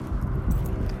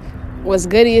What's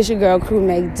good? It's your girl, Crew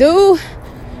Make Do.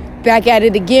 Back at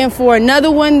it again for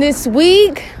another one this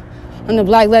week on the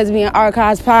Black Lesbian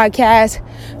Archives podcast.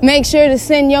 Make sure to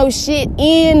send your shit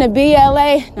in to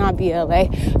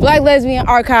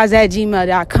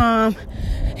blacklesbianarchives@gmail.com.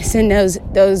 Send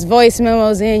those voice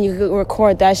memos in. You could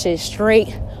record that shit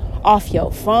straight off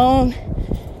your phone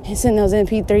and send those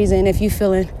MP3s in if you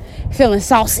feeling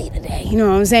saucy today. You know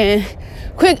what I'm saying?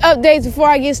 Quick updates before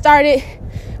I get started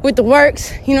with the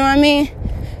works. You know what I mean?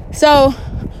 So,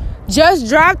 just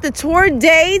dropped the tour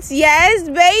dates. Yes,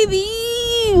 baby.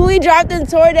 We dropped the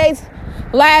tour dates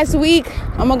last week.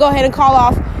 I'm going to go ahead and call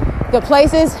off the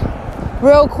places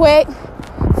real quick.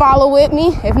 Follow with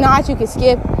me. If not, you can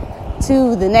skip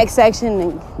to the next section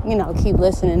and, keep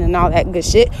listening and all that good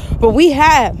shit. But we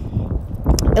have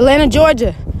Atlanta,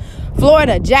 Georgia,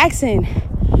 Florida, Jackson,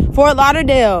 Fort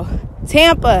Lauderdale,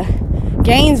 Tampa,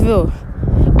 Gainesville,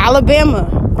 Alabama,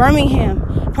 Birmingham.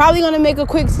 Probably going to make a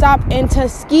quick stop in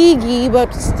Tuskegee,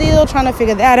 but still trying to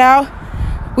figure that out.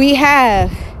 We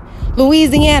have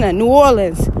Louisiana, New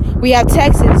Orleans. We have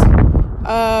Texas,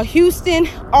 Houston,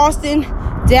 Austin,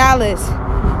 Dallas,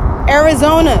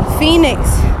 Arizona, Phoenix,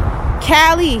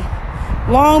 Cali,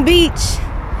 Long Beach,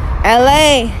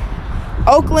 LA,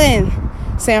 Oakland,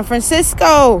 San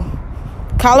Francisco,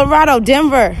 Colorado,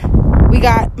 Denver. We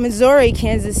got Missouri,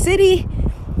 Kansas City,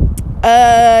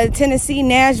 Tennessee,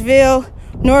 Nashville,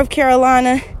 North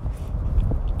Carolina.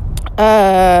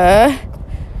 I'm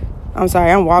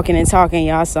sorry, I'm walking and talking,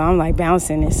 y'all, so I'm like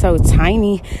bouncing. It's so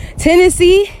tiny.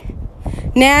 Tennessee,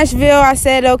 Nashville, I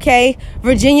said okay.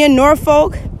 Virginia,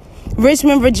 Norfolk,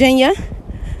 Richmond, Virginia,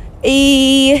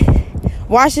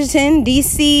 Washington,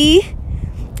 D.C.,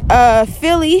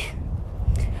 Philly.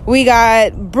 We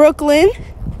got Brooklyn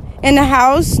in the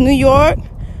house, New York,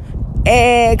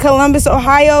 and Columbus,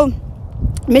 Ohio,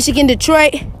 Michigan,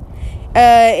 Detroit,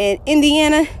 and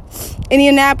Indiana,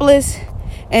 Indianapolis,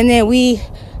 and then we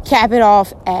cap it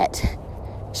off at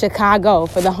Chicago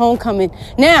for the homecoming.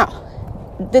 Now,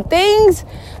 the things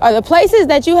are the places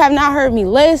that you have not heard me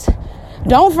list.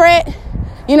 Don't fret.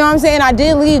 You know what I'm saying? I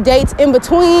did leave dates in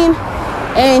between,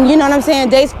 and you know what I'm saying?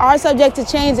 Dates are subject to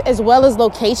change as well as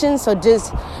locations, so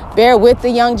just bear with the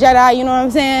young Jedi, you know what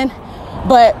I'm saying?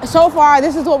 But so far,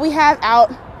 this is what we have out.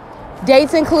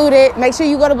 Dates included. Make sure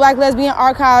you go to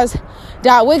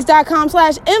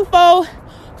blacklesbianarchives.wix.com/info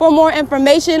for more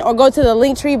information, or go to the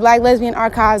Linktree Black Lesbian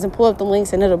Archives and pull up the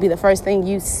links, and it'll be the first thing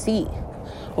you see.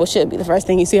 Well, should be the first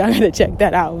thing you see. I gotta check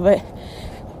that out. But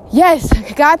yes,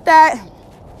 got that.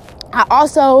 I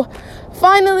also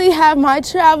finally have my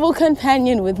travel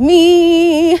companion with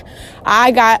me.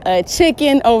 I got a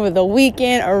chicken over the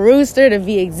weekend, a rooster to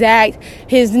be exact.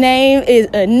 His name is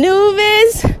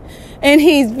Anubis, and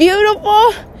he's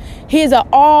beautiful. He's an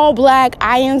all-black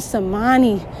Ayam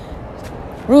Cemani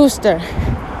rooster,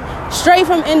 straight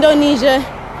from Indonesia.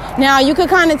 Now, you could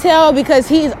kind of tell because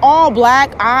he's all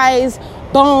black, eyes,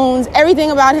 bones, everything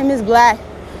about him is black.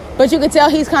 But you could tell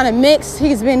he's kind of mixed.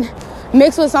 He's been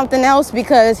mixed with something else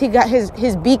because he got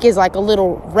his beak is like a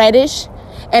little reddish,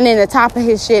 and then the top of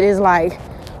his shit is like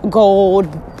gold,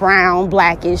 brown,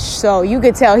 blackish. So you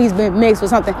could tell he's been mixed with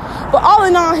something. But all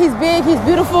in all, he's big, he's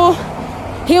beautiful.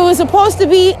 He was supposed to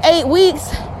be 8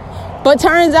 weeks, but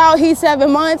turns out he's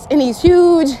 7 months, and he's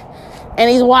huge,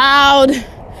 and he's wild,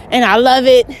 and I love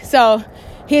it. So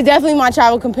he's definitely my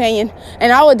travel companion,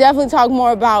 and I will definitely talk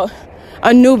more about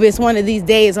Anubis one of these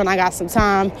days when I got some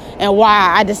time, and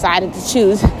why I decided to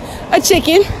choose a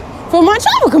chicken for my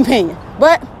travel companion.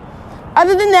 But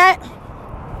other than that,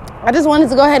 I just wanted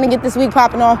to go ahead and get this week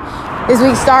popping off, this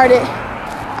week started.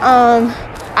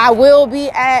 I will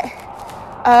be at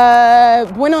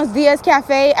Buenos Dias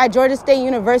Cafe at Georgia State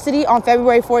University on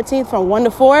February 14th from 1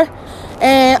 to 4,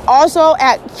 and also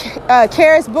at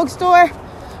Karis Bookstore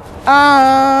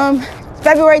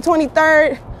February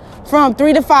 23rd from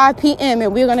 3 to 5 p.m.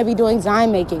 and we're going to be doing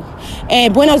design making.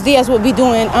 And Buenos Dias will be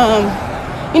doing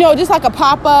just like a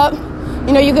pop-up.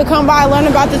 You could come by and learn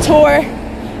about the tour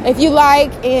if you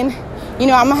like, and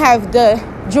I'm gonna have the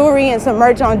jewelry and some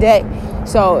merch on deck.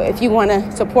 So if you want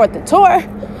to support the tour,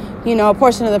 a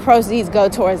portion of the proceeds go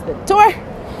towards the tour.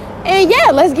 And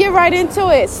yeah, let's get right into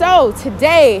it. So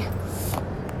today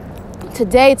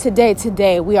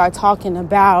we are talking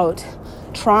about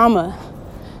trauma.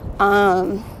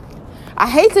 I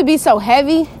hate to be so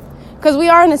heavy because we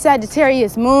are in a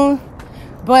Sagittarius moon,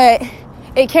 but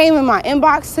it came in my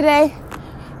inbox today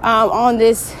on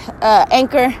this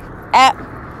Anchor app.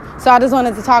 So I just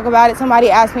wanted to talk about it.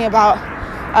 Somebody asked me about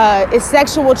is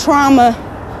sexual trauma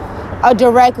a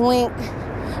direct link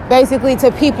basically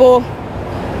to people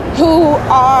who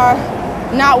are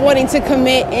not wanting to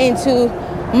commit into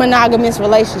monogamous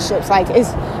relationships. Like, it's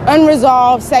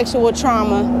unresolved sexual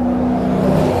trauma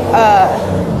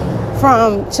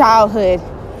from childhood.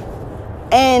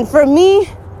 And for me,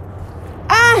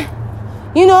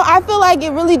 I feel like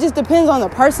it really just depends on the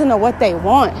person or what they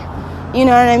want. You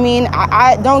know what I mean?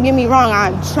 I don't get me wrong.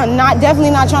 I'm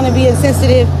definitely not trying to be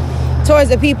insensitive towards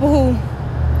the people who,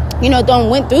 don't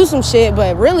went through some shit.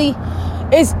 But really,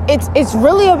 it's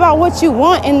really about what you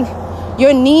want and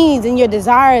your needs and your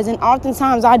desires. And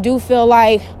oftentimes I do feel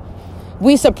like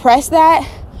we suppress that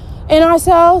in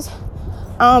ourselves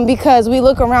because we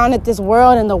look around at this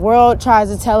world and the world tries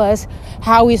to tell us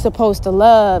how we're supposed to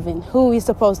love and who we're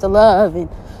supposed to love and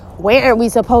where we're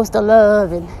supposed to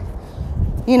love and,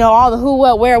 all the who,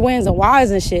 what, where, whens, and whys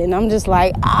and shit. And I'm just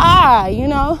like,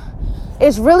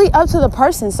 it's really up to the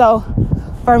person. So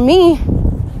for me,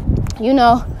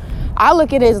 I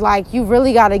look at it as like you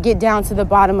really got to get down to the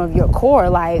bottom of your core.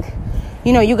 Like,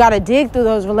 you got to dig through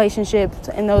those relationships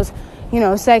and those,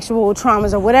 sexual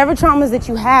traumas or whatever traumas that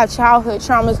you have, childhood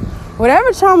traumas, whatever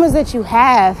traumas that you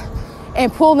have,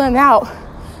 and pull them out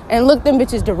and look them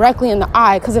bitches directly in the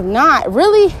eye. Because if not,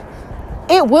 really,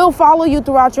 it will follow you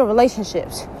throughout your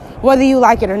relationships, whether you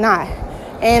like it or not.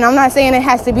 And I'm not saying it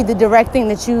has to be the direct thing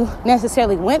that you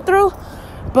necessarily went through,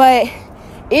 but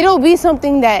it'll be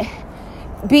something that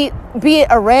be it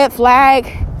a red flag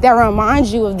that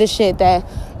reminds you of the shit that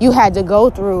you had to go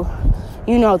through,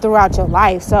 throughout your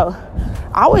life. So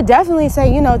I would definitely say,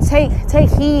 take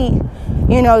heed,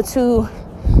 to,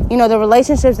 the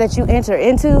relationships that you enter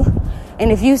into.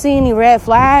 And if you see any red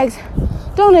flags,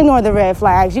 don't ignore the red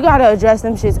flags. You got to address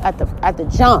them shits at the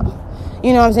jump.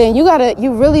 You know what I'm saying?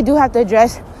 You really do have to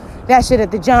address that shit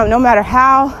at the jump, no matter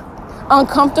how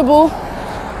uncomfortable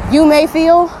you may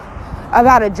feel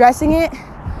about addressing it.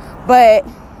 But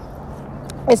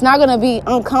it's not going to be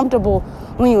uncomfortable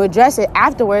when you address it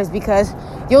afterwards, because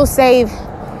you'll save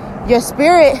your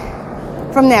spirit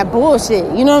from that bullshit.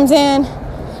 You know what I'm saying?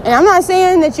 And I'm not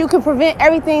saying that you can prevent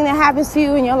everything that happens to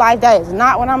you in your life. That is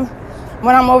not what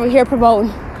I'm over here promoting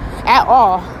at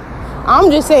all. I'm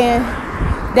just saying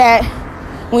that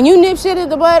when you nip shit in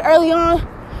the bud early on,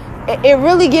 it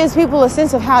really gives people a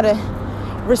sense of how to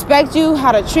respect you,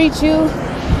 how to treat you.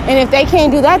 And if they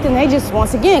can't do that, then they just,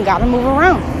 once again, got to move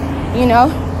around,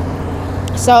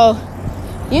 So,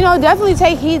 definitely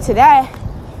take heed to that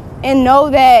and know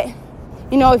that,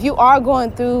 if you are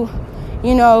going through,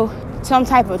 some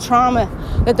type of trauma,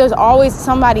 that there's always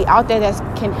somebody out there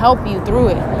that can help you through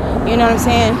it. You know what I'm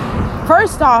saying?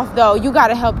 First off, though, you got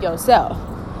to help yourself.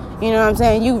 You know what I'm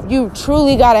saying? You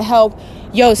truly got to help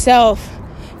yourself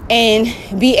and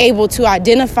be able to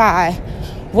identify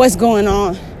what's going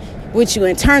on with you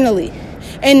internally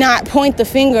and not point the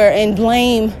finger and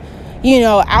blame,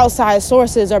 outside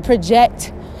sources or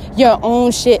project your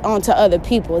own shit onto other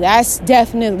people. That's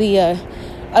definitely a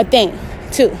thing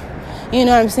too. You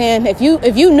know what I'm saying? If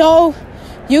you know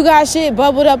you got shit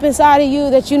bubbled up inside of you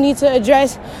that you need to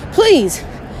address, please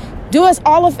do us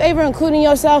all a favor, including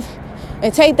yourself,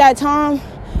 and take that time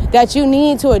that you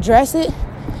need to address it.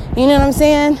 You know what I'm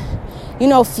saying?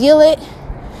 Feel it,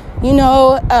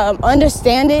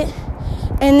 understand it,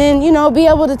 and then, be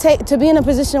able to be in a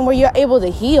position where you're able to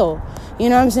heal. You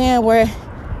know what I'm saying? Where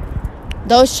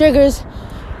those triggers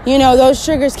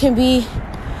can be,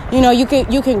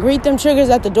 you can greet them triggers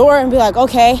at the door and be like,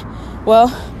 okay, well,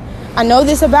 I know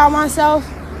this about myself,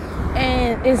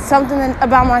 and it's something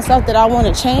about myself that I want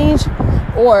to change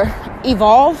or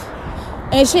evolve.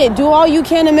 And shit, do all you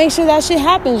can to make sure that shit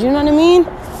happens. You know what I mean?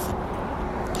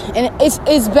 And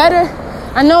it's better.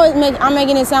 I know I'm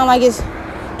making it sound like it's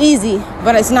easy,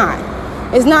 but it's not.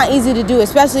 It's not easy to do,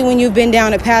 especially when you've been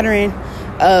down a pattern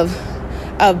of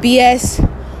BS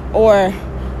or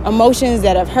emotions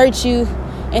that have hurt you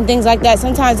and things like that.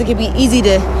 Sometimes it can be easy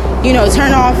to,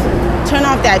 turn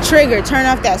off that trigger, turn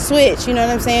off that switch, you know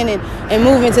what I'm saying, and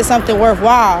move into something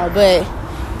worthwhile. But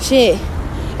shit,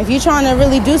 if you're trying to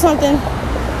really do something,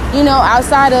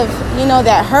 outside of,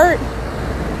 that hurt,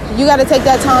 you got to take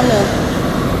that time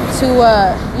to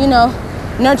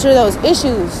nurture those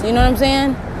issues. You know what I'm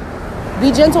saying?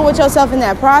 Be gentle with yourself in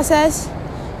that process.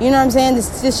 You know what I'm saying?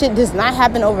 This shit does not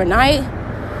happen overnight.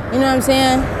 You know what I'm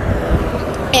saying?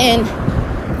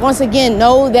 And once again,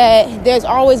 know that there's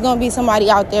always going to be somebody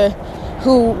out there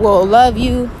who will love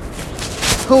you,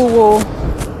 who will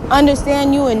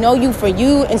understand you and know you for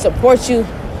you and support you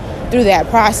through that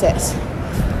process.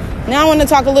 Now I want to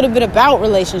talk a little bit about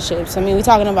relationships. I mean, we're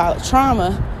talking about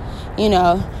trauma,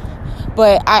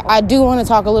 but I do want to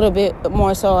talk a little bit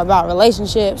more so about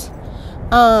relationships.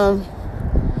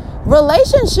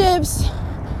 Relationships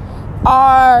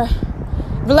are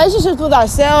relationships with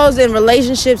ourselves and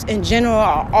relationships in general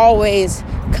are always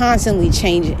constantly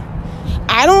changing.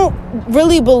 I don't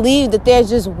really believe that there's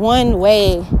just one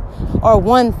way or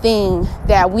one thing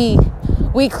that we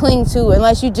cling to,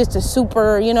 unless you're just a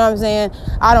super, you know what I'm saying,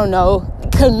 I don't know,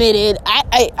 committed.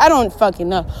 I don't fucking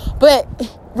know. But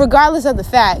regardless of the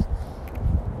fact,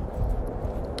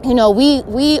 you know,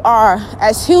 we are,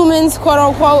 as humans, quote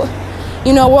unquote,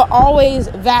 you know, we're always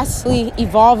vastly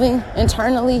evolving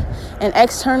internally and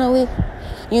externally.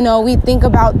 You know, we think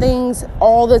about things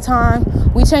all the time.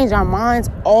 We change our minds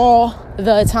all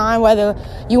the time, whether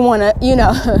you want to, you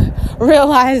know,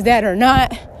 realize that or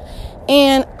not.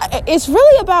 And it's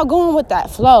really about going with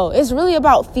that flow. It's really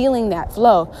about feeling that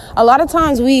flow. A lot of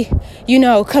times we, you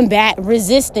know, combat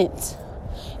resistance.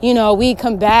 You know, we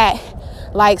combat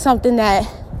like something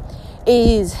that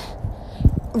is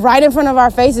right in front of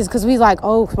our faces because we like,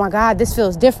 oh my God, this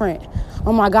feels different.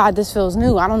 Oh my God, this feels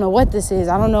new. I don't know what this is.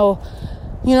 I don't know.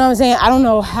 You know what I'm saying? I don't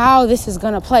know how this is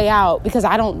going to play out because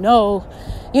I don't know.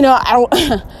 You know,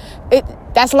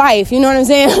 that's life. You know what I'm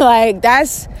saying? Like,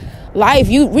 that's life.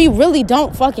 We really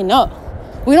don't fucking know.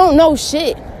 We don't know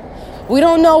shit. We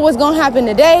don't know what's going to happen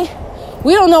today.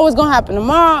 We don't know what's going to happen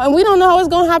tomorrow. And we don't know what's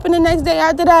going to happen the next day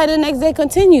after that. And the next day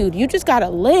continued. You just got to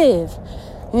live.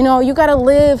 You know, you got to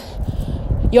live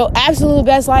your absolute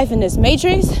best life in this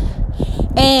matrix.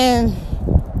 And,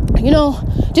 you know,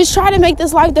 just try to make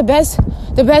this life the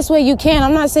best way you can.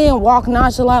 I'm not saying walk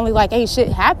nonchalantly like ain't shit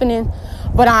happening,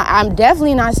 but I'm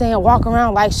definitely not saying walk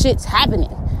around like shit's happening.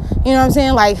 You know what I'm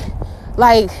saying?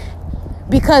 Like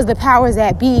because the powers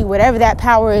that be, whatever that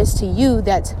power is to you,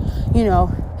 that's, you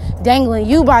know, dangling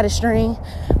you by the string,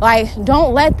 like,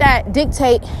 don't let that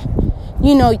dictate,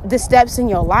 you know, the steps in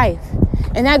your life.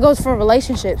 And that goes for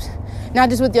relationships, not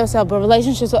just with yourself, but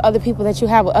relationships with other people that you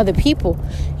have with other people.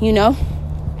 You know,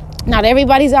 not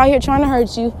everybody's out here trying to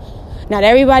hurt you. Not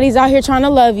everybody's out here trying to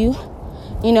love you.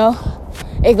 You know,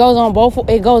 it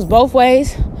goes both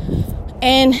ways.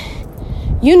 And,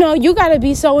 you know, you got to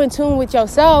be so in tune with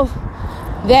yourself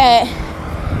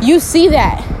that you see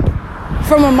that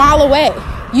from a mile away.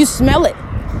 You smell it.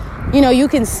 You know, you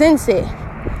can sense it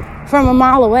from a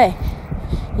mile away.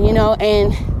 You know,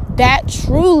 and that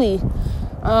truly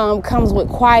comes with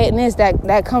quietness.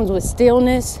 That comes with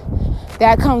stillness.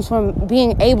 That comes from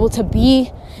being able to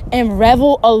be and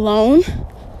revel alone,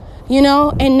 you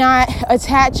know, and not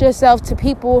attach yourself to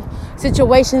people,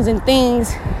 situations, and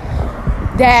things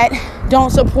that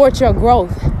don't support your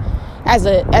growth as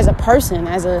a person,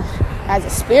 as a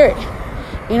spirit.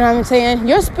 You know what I'm saying?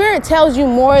 Your spirit tells you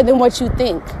more than what you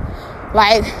think.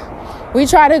 Like, we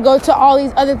try to go to all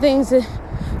these other things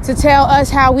to tell us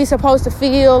how we supposed to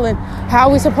feel and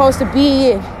how we supposed to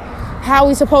be and how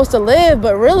we supposed to live.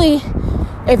 But really,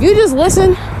 if you just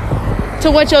listen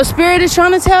to what your spirit is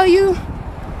trying to tell you,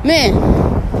 man,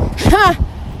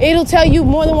 it'll tell you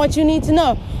more than what you need to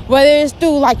know. Whether it's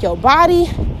through like your body,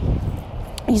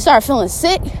 you start feeling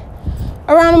sick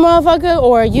around a motherfucker,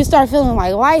 or you start feeling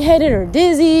like lightheaded or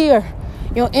dizzy, or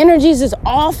your energy's just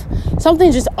off,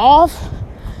 something's just off,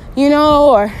 you know,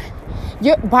 or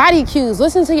your body cues.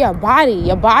 Listen to your body.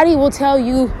 Your body will tell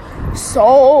you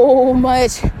so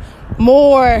much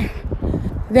more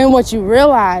than what you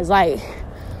realize, like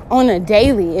on a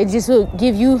daily. It just will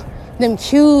give you them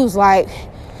cues like,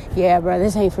 yeah, bro,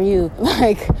 this ain't for you.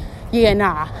 Like, yeah,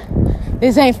 nah,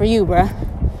 this ain't for you, bro.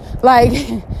 Like,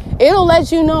 it'll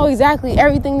let you know exactly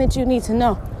everything that you need to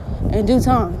know in due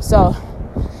time. So,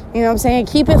 you know what I'm saying?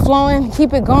 Keep it flowing,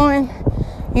 keep it going.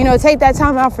 You know, take that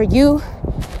time out for you.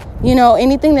 You know,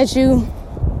 anything that you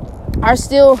are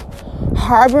still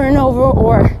harboring over,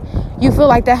 or you feel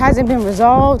like that hasn't been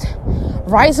resolved,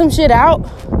 write some shit out.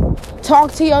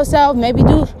 Talk to yourself. Maybe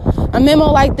do a memo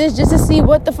like this just to see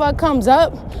what the fuck comes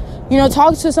up. You know,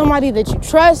 talk to somebody that you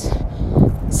trust.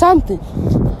 Something.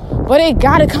 But it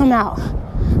gotta come out.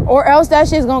 Or else that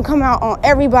shit's gonna come out on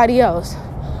everybody else,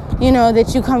 you know,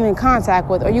 that you come in contact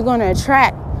with. Or you're gonna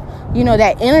attract, you know,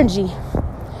 that energy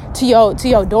to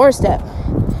your doorstep.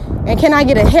 And can I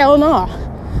get a hell no?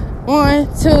 1,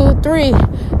 2, 3.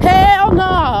 Hell no.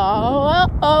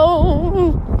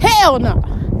 Uh-oh. Hell no.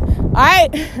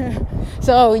 Alright?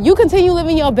 So you continue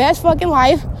living your best fucking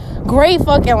life, great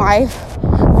fucking life,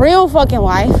 real fucking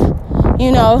life,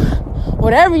 you know,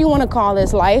 whatever you want to call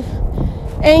this life.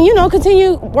 And, you know,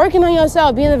 continue working on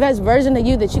yourself, being the best version of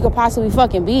you that you could possibly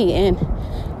fucking be. And,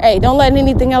 hey, don't let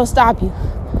anything else stop you.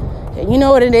 You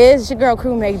know what it is. It's your girl,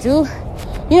 Crew Make Do.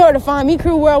 You know where to find me,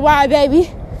 Crew Worldwide,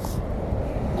 baby.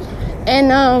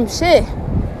 And, shit.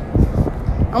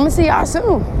 I'm going to see y'all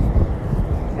soon.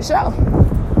 For sure.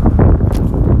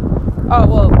 Oh,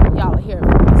 well, y'all are here.